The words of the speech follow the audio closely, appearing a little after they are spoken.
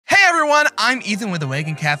everyone, I'm Ethan with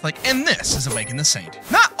Awaken Catholic, and this is Awaken the Saint.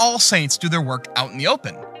 Not all saints do their work out in the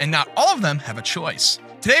open, and not all of them have a choice.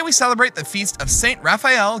 Today we celebrate the feast of Saint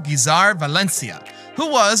Rafael Guizar Valencia,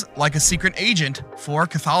 who was like a secret agent for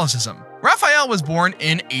Catholicism. Rafael was born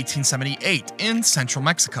in 1878 in central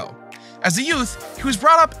Mexico. As a youth, he was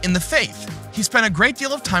brought up in the faith. He spent a great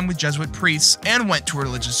deal of time with Jesuit priests and went to a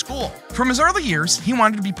religious school. From his early years, he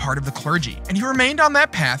wanted to be part of the clergy, and he remained on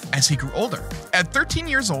that path as he grew older. At 13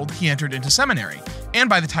 years old, he entered into seminary, and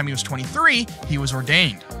by the time he was 23, he was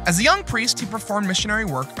ordained. As a young priest, he performed missionary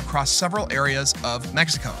work across several areas of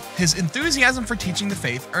Mexico. His enthusiasm for teaching the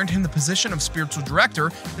faith earned him the position of spiritual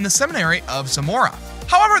director in the seminary of Zamora.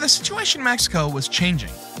 However, the situation in Mexico was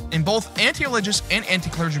changing, and both anti-religious and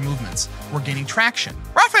anti-clergy movements were gaining traction.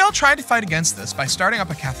 Rafael tried to fight against this by starting up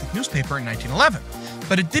a Catholic newspaper in 1911,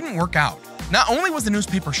 but it didn't work out. Not only was the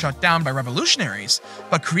newspaper shut down by revolutionaries,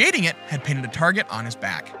 but creating it had painted a target on his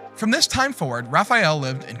back. From this time forward, Rafael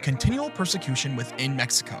lived in continual persecution within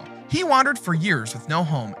Mexico. He wandered for years with no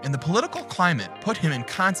home, and the political climate put him in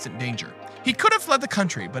constant danger. He could have fled the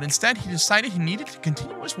country, but instead he decided he needed to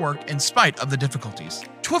continue his work in spite of the difficulties.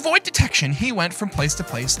 To avoid detection, he went from place to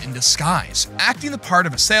place in disguise, acting the part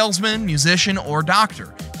of a salesman, musician, or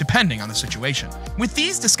doctor, depending on the situation. With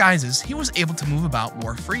these disguises, he was able to move about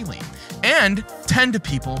more freely, and tend to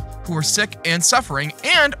people who were sick and suffering,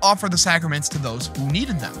 and offer the sacraments to those who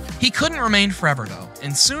needed them. He couldn't remain forever, though,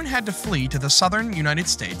 and soon had to flee to the southern United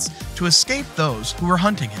States to escape those who were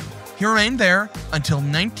hunting him. He remained there until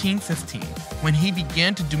 1915, when he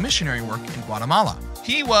began to do missionary work in Guatemala.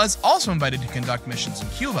 He was also invited to conduct missions in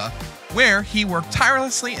Cuba, where he worked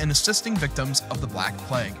tirelessly in assisting victims of the Black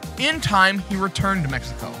Plague. In time, he returned to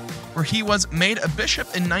Mexico, where he was made a bishop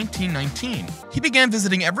in 1919. He began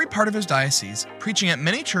visiting every part of his diocese, preaching at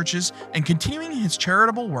many churches, and continuing his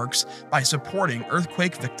charitable works by supporting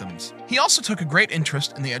earthquake victims. He also took a great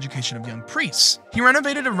interest in the education of young priests. He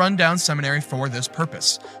renovated a rundown seminary for this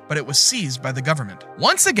purpose, but it was seized by the government.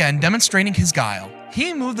 Once again demonstrating his guile,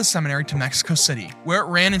 he moved the seminary to Mexico City, where it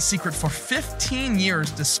ran in secret for 15 years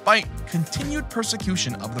despite continued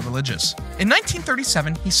persecution of the religious. In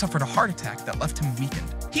 1937, he suffered a heart attack that left him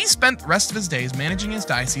weakened. He spent the rest of his days managing his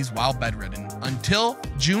diocese while bedridden until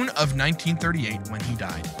June of 1938 when he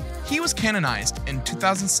died. He was canonized in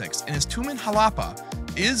 2006, and his tomb in Jalapa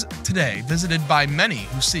is today visited by many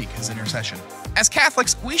who seek his intercession. As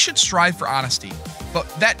Catholics, we should strive for honesty, but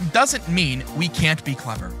that doesn't mean we can't be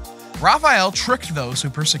clever. Rafael tricked those who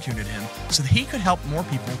persecuted him so that he could help more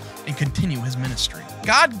people and continue his ministry.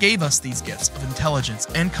 God gave us these gifts of intelligence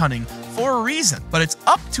and cunning for a reason, but it's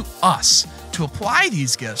up to us to apply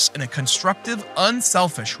these gifts in a constructive,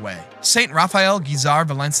 unselfish way. Saint Rafael Guizar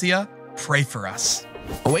Valencia, pray for us.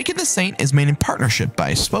 Awaken the Saint is made in partnership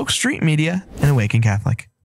by Spoke Street Media and Awaken Catholic.